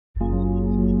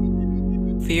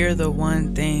Fear the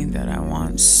one thing that I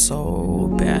want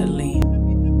so badly.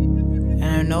 And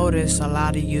I notice a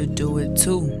lot of you do it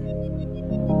too.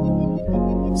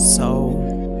 So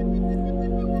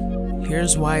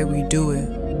here's why we do it.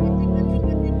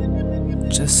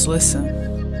 Just listen.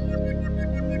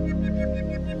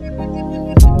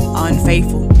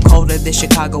 Unfaithful, colder than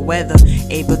Chicago weather.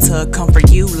 Able to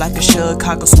comfort you like a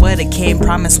Chicago sweater. Can't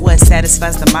promise what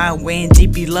satisfies the mind when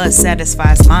deeply love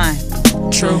satisfies mine.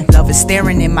 True. Love is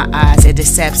staring in my eyes, it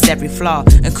accepts every flaw,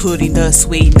 including the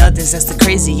sweet nothings. That's the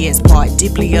craziest part.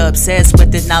 Deeply obsessed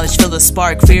with the knowledge, feel the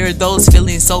spark. Fear those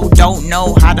feelings, so don't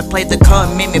know how to play the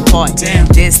commitment part. Damn.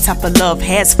 This type of love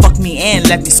has fucked me and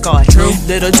left me scarred. True.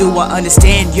 Little do I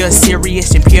understand you're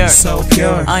serious and pure. So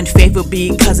pure. Unfaithful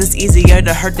because it's easier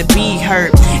to hurt than be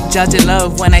hurt. Judging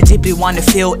love when I deeply want to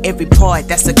feel every part.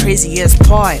 That's the craziest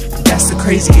part. That's the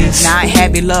craziest. Not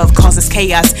having love causes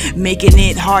chaos, making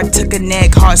it hard to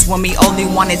connect hearts when we only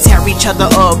want to tear each other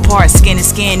apart. Skin to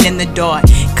skin in the dark,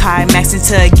 climaxing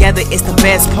together is the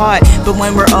best part. But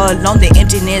when we're alone, the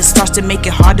emptiness starts to make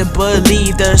it hard to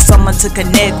believe there's someone to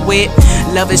connect with.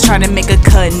 Love is trying to make a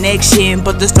connection,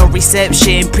 but there's no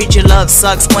reception. Preaching love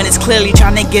sucks when it's clearly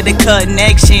trying to get a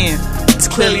connection. It's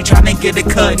clearly trying to get a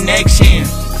connection.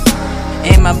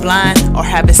 Am I blind or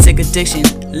have a sick addiction?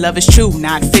 Love is true,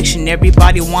 not fiction.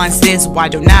 Everybody wants this, why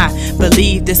don't I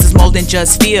believe this is more than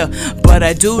just fear? But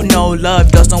I do know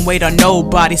love doesn't wait on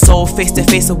nobody, so face to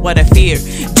face with what I fear.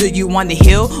 Do you want to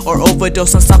heal or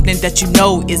overdose on something that you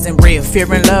know isn't real?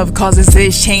 Fear and love causes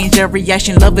this change of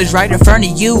reaction. Love is right in front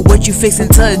of you, what you fixing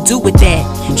to do with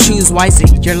that? Choose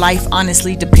wisely, your life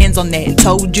honestly depends on that.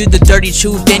 Told you the dirty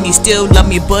truth and you still love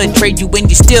me, but trade you when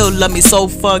you still love me. So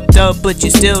fucked up, but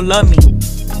you still love me.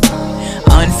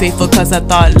 Unfaithful cause I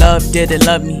thought love didn't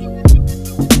love me.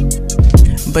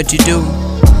 But you do.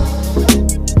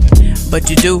 But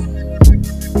you do.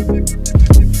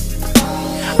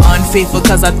 Unfaithful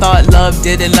cause I thought love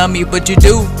didn't love me. But you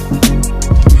do.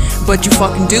 But you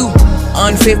fucking do.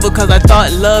 Unfaithful cause I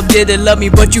thought love didn't love me.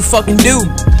 But you fucking do.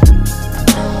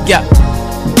 Yeah.